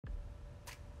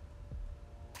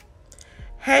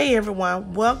Hey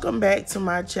everyone, welcome back to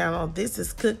my channel. This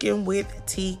is Cooking with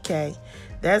TK.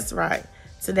 That's right.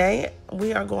 Today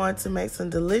we are going to make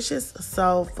some delicious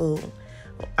soul food.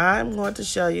 I'm going to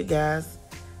show you guys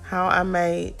how I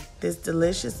made this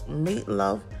delicious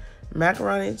meatloaf,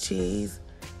 macaroni and cheese,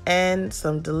 and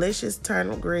some delicious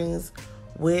turnip greens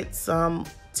with some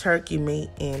turkey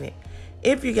meat in it.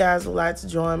 If you guys would like to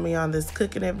join me on this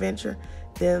cooking adventure,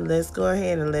 then let's go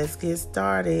ahead and let's get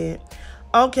started.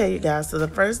 Okay, you guys, so the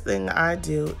first thing I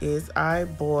do is I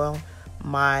boil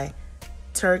my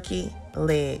turkey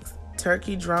legs,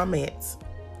 turkey drumettes.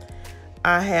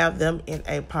 I have them in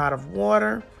a pot of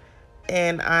water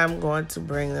and I'm going to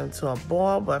bring them to a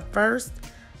boil, but first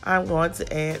I'm going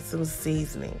to add some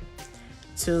seasoning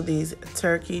to these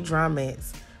turkey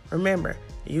drumettes. Remember,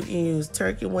 you can use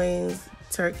turkey wings,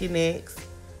 turkey necks,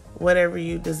 whatever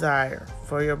you desire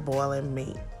for your boiling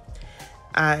meat.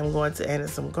 I am going to add in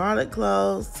some garlic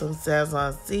cloves, some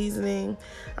Szechuan seasoning.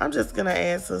 I'm just going to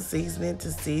add some seasoning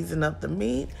to season up the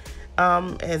meat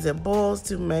as it boils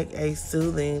to make a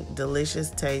soothing,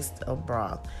 delicious taste of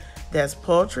broth. That's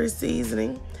poultry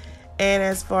seasoning. And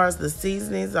as far as the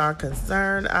seasonings are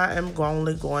concerned, I am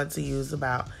only going to use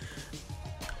about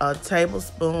a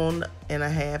tablespoon and a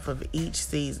half of each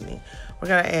seasoning. We're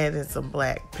going to add in some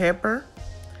black pepper.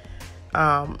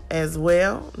 As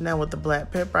well. Now with the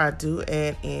black pepper, I do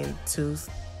add in 2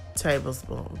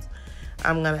 tablespoons.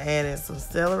 I'm going to add in some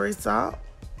celery salt.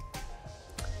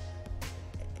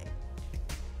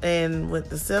 And with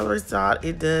the celery salt,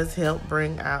 it does help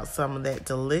bring out some of that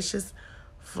delicious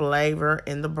flavor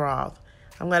in the broth.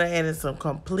 I'm going to add in some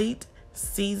complete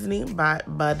seasoning by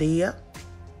Badia.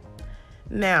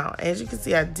 Now, as you can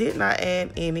see, I did not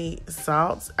add any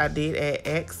salts. I did add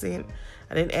accent.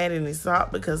 I didn't add any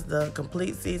salt because the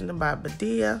complete seasoning by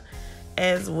Badia,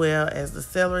 as well as the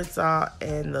celery salt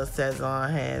and the Szechuan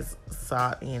has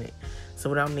salt in it. So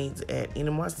we don't need to add any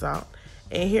more salt.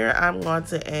 And here I'm going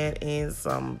to add in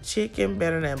some chicken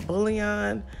better than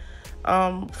bouillon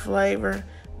flavor.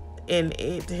 And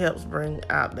it helps bring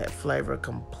out that flavor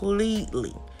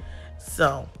completely.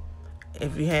 So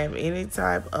if you have any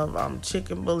type of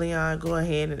chicken bouillon, go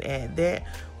ahead and add that.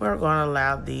 We're going to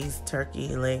allow these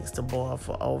turkey legs to boil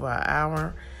for over an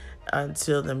hour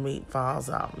until the meat falls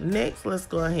off. Next, let's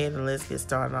go ahead and let's get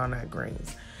started on our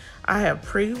greens. I have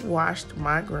pre-washed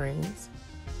my greens.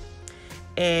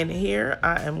 And here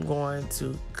I am going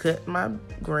to cut my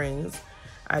greens.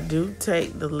 I do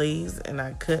take the leaves and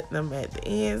I cut them at the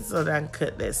end so that I can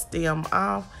cut that stem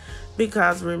off.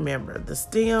 Because remember, the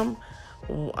stem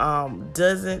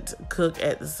doesn't cook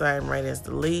at the same rate as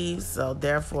the leaves, so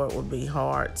therefore it would be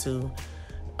hard to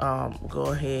go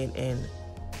ahead and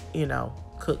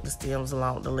cook the stems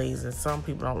along with the leaves, and some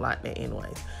people don't like that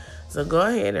anyways. So go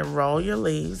ahead and roll your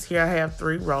leaves. Here I have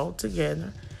 3 rolled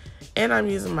together, and I'm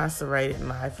using my serrated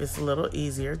knife. It's a little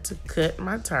easier to cut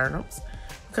my turnips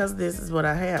because this is what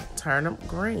I have: turnip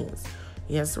greens.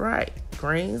 Yes, right,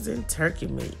 greens and turkey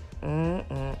meat.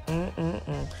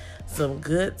 Some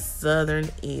good southern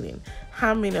eating.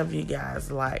 How many of you guys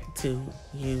like to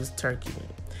use turkey meat?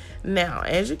 Now,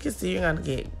 as you can see, you're going to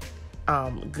get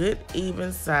good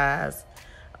even size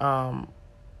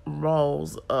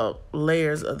rolls of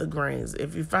layers of the greens.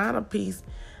 If you find a piece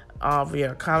of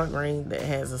your collard green that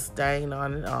has a stain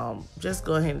on it, just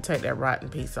go ahead and take that rotten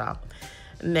piece off.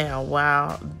 Now,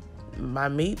 while my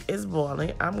meat is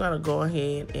boiling, I'm going to go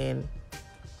ahead and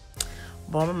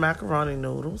boil my macaroni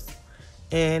noodles.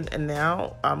 And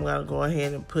now I'm going to go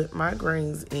ahead and put my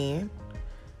greens in,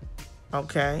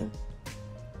 okay,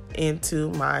 into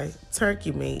my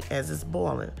turkey meat as it's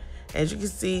boiling. As you can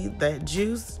see, that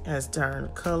juice has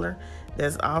turned color.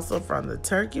 That's also from the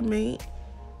turkey meat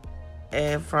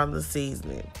and from the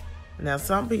seasoning. Now,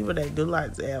 some people, they do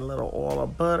like to add a little oil or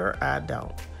butter. I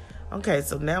don't. Okay,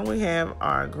 so now we have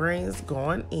our greens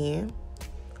going in.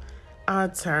 Our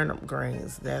turnip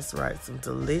greens. That's right, some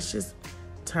delicious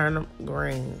turnip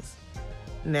greens.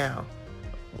 Now,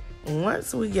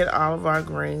 once we get all of our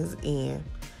greens in,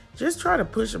 just try to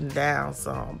push them down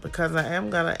some because I am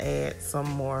going to add some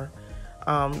more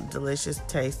delicious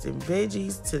tasting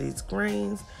veggies to these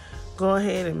greens. Go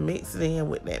ahead and mix it in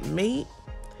with that meat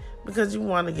because you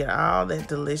want to get all that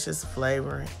delicious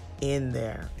flavor in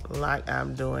there like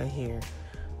I'm doing here.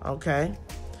 Okay,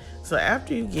 so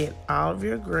after you get all of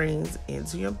your greens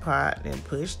into your pot and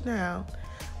push down,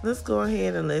 let's go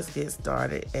ahead and let's get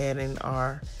started adding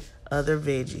our other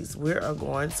veggies. We are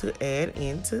going to add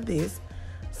into this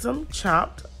some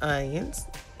chopped onions.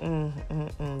 You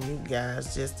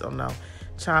guys just don't know.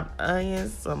 Chopped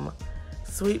onions, some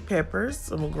sweet peppers,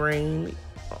 some green,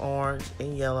 orange,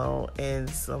 and yellow, and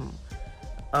some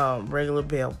regular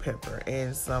bell pepper,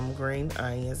 and some green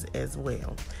onions as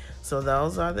well. So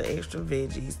those are the extra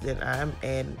veggies that I'm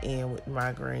adding in with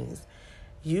my greens.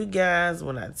 You guys,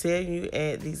 when I tell you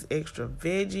add these extra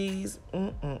veggies,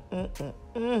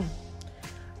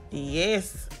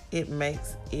 yes, it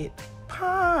makes it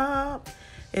pop.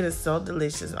 It is so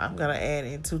delicious. I'm going to add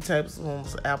in 2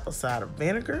 tablespoons of apple cider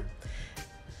vinegar.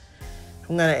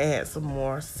 I'm going to add some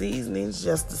more seasonings,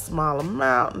 just a small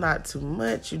amount, not too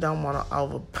much. You don't want to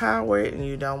overpower it, and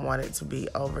you don't want it to be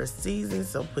over seasoned,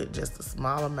 so put just a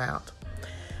small amount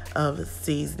of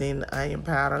seasoning, onion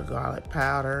powder, garlic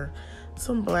powder,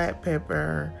 some black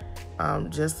pepper,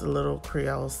 just a little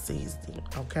Creole seasoning,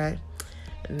 okay?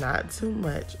 Not too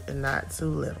much and not too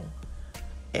little.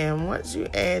 And once you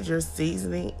add your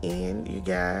seasoning in, you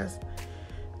guys,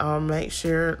 make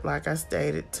sure, like I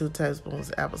stated, 2 tablespoons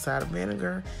of apple cider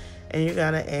vinegar, and you're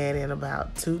gonna add in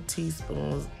about 2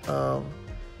 teaspoons of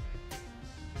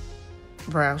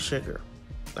brown sugar,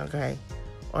 okay?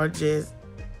 Or just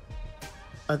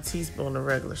a teaspoon of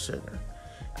regular sugar.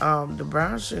 The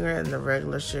brown sugar and the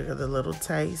regular sugar, the little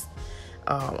taste,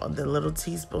 the little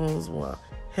teaspoons will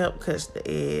help catch the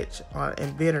edge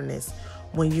and bitterness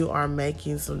when you are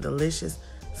making some delicious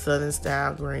Southern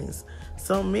style greens.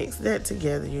 So mix that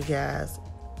together, you guys.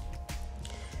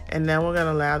 And now we're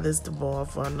gonna allow this to boil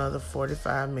for another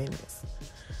 45 minutes.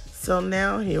 So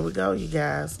now here we go, you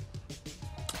guys.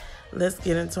 Let's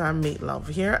get into our meatloaf.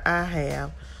 Here I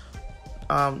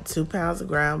have 2 pounds of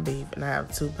ground beef, and I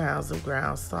have 2 pounds of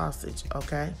ground sausage,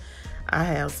 okay? I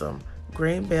have some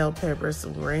green bell peppers,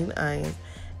 some green onions,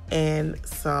 and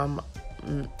some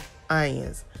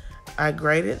onions. I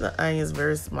grated the onions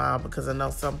very small because I know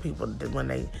some people, when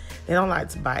they don't like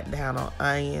to bite down on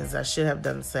onions. I should have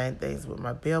done the same things with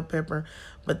my bell pepper,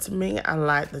 but to me, I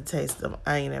like the taste of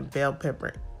onion and bell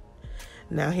pepper.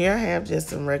 Now here I have just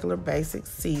some regular basic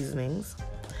seasonings,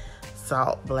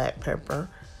 salt, black pepper.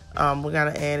 We're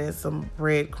gonna add in some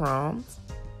breadcrumbs,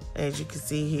 as you can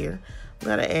see here. I'm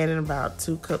gonna add in about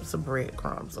 2 cups of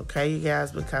breadcrumbs, okay, you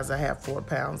guys, because I have 4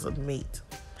 pounds of meat.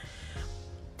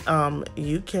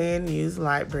 You can use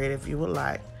light bread if you would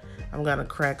like. I'm gonna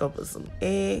crack open some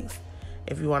eggs.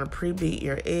 If you want to pre-beat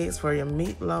your eggs for your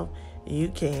meatloaf, you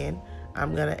can.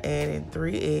 I'm gonna add in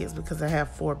 3 eggs because I have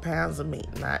 4 pounds of meat,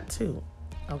 not 2.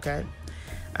 Okay.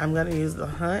 I'm gonna use the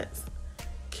Hunt's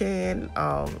canned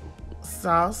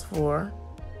sauce for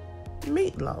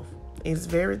meatloaf. It's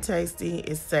very tasty,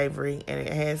 it's savory, and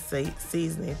it has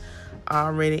seasoning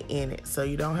already in it, so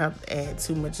you don't have to add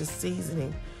too much of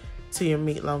seasoning to your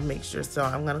meatloaf mixture. So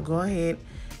I'm gonna go ahead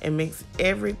and mix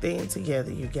everything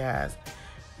together, you guys,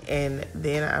 and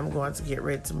then I'm going to get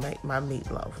ready to make my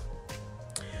meatloaf.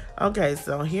 Okay,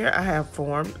 so here I have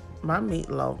formed my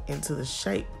meatloaf into the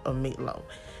shape of meatloaf,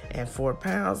 and 4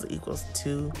 pounds equals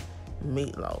 2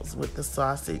 meatloaves with the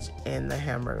sausage and the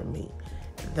hamburger meat.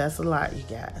 That's a lot, you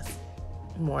guys,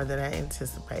 more than I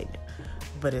anticipated,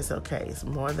 but it's okay. It's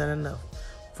more than enough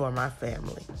for my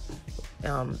family.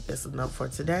 It's enough for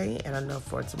today and enough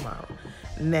for tomorrow.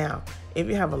 Now, if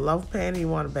you have a loaf pan and you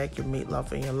want to bake your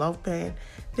meatloaf in your loaf pan,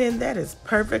 then that is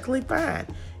perfectly fine.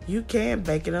 You can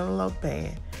bake it in a loaf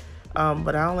pan.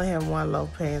 But I only have 1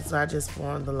 loaf pan, so I just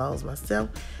formed the loaves myself.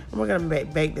 And we're going to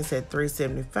bake this at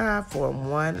 375 for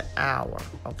 1 hour,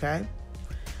 okay?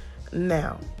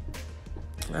 Now,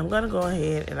 I'm going to go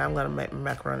ahead and I'm going to make my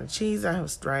macaroni and cheese. I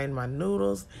have strained my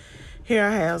noodles. Here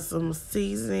I have some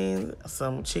seasoning,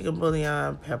 some chicken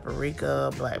bouillon,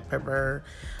 paprika, black pepper,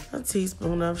 a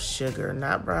teaspoon of sugar,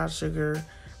 not brown sugar,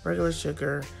 regular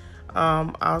sugar.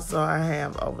 Also, I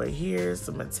have over here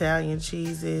some Italian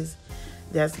cheeses.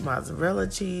 That's mozzarella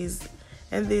cheese.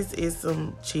 And this is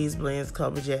some cheese blends,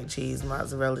 Colby Jack cheese,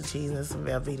 mozzarella cheese, and some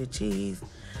Velveeta cheese.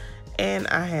 And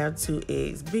I have 2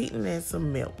 eggs beaten and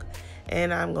some milk.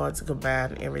 And I'm going to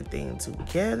combine everything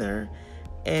together.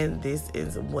 And this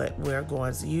is what we're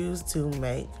going to use to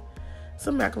make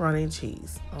some macaroni and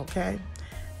cheese, okay?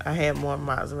 I have more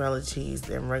mozzarella cheese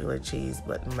than regular cheese,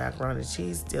 but the macaroni and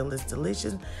cheese still is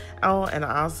delicious. Oh, and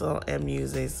I also am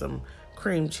using some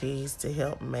cream cheese to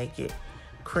help make it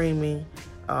creamy.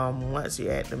 Once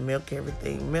you add the milk,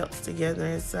 everything melts together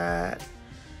inside.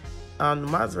 The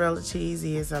mozzarella cheese,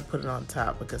 yes, I put it on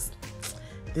top because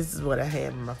this is what I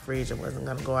had in my fridge. I wasn't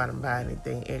going to go out and buy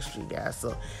anything extra, guys.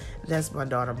 So that's my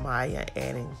daughter Maya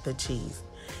adding the cheese.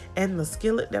 And the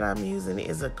skillet that I'm using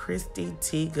is a Christy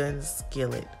Teigen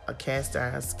skillet, a cast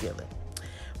iron skillet.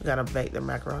 We're going to bake the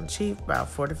macaroni and cheese about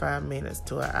 45 minutes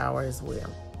to an hour as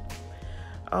well.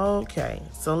 Okay,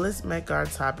 so let's make our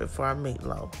topping for our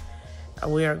meatloaf.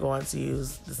 We are going to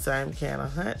use the same can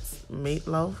of Hunt's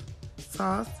meatloaf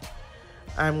sauce.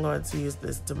 I'm going to use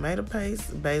this tomato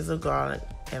paste, basil, garlic,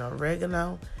 and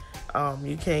oregano.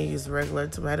 You can use regular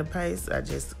tomato paste. I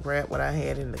just grabbed what I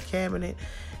had in the cabinet.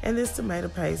 And this tomato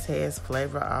paste has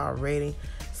flavor already,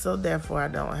 so therefore I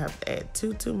don't have to add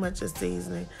too much of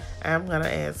seasoning. I'm going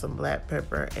to add some black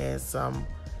pepper and some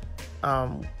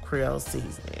Creole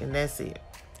seasoning, and that's it.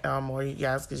 Or you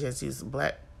guys could just use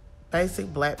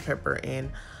basic black pepper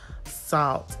and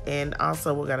salt. And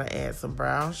also we're going to add some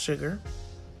brown sugar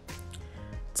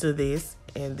to this,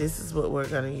 and this is what we're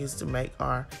going to use to make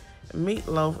our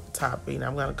meatloaf topping.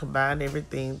 I'm going to combine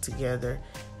everything together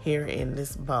here in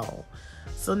this bowl.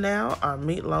 So now our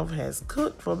meatloaf has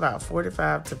cooked for about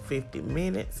 45 to 50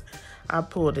 minutes. I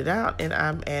pulled it out and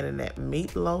I'm adding that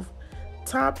meatloaf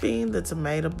topping, the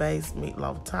tomato-based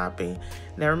meatloaf topping.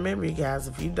 Now remember, you guys,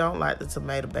 if you don't like the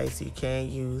tomato base, you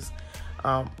can use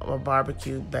a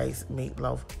barbecue-based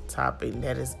meatloaf topping.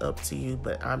 That is up to you,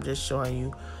 but I'm just showing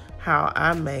you how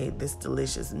I made this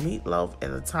delicious meatloaf,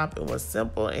 and the topping was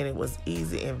simple and it was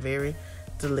easy and very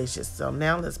delicious. So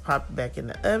now let's pop it back in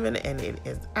the oven, and it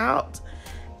is out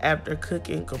after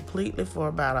cooking completely for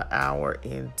about an hour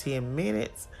and 10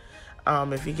 minutes.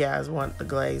 If you guys want the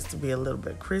glaze to be a little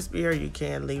bit crispier, you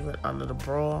can leave it under the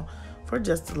broil for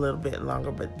just a little bit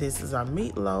longer, but this is our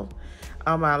meatloaf.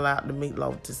 I allowed the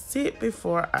meatloaf to sit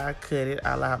before I cut it.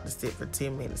 I allowed it to sit for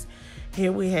 10 minutes.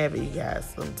 Here we have it, you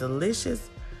guys, some delicious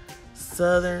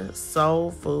Southern soul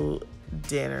food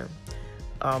dinner.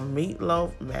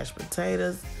 Meatloaf, mashed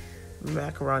potatoes,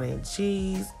 macaroni and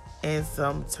cheese, and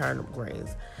some turnip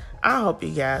greens. I hope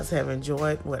you guys have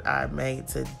enjoyed what I made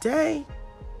today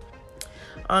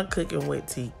on Cooking with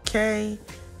TK.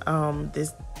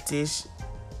 This dish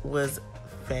was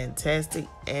fantastic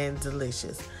and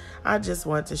delicious. I just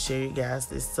want to share you guys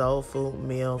this soul food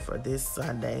meal for this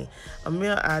Sunday. A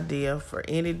meal idea for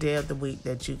any day of the week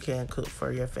that you can cook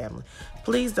for your family.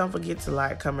 Please don't forget to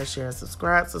like, comment, share, and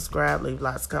subscribe. Leave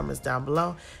lots of comments down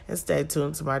below. And stay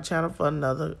tuned to my channel for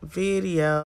another video.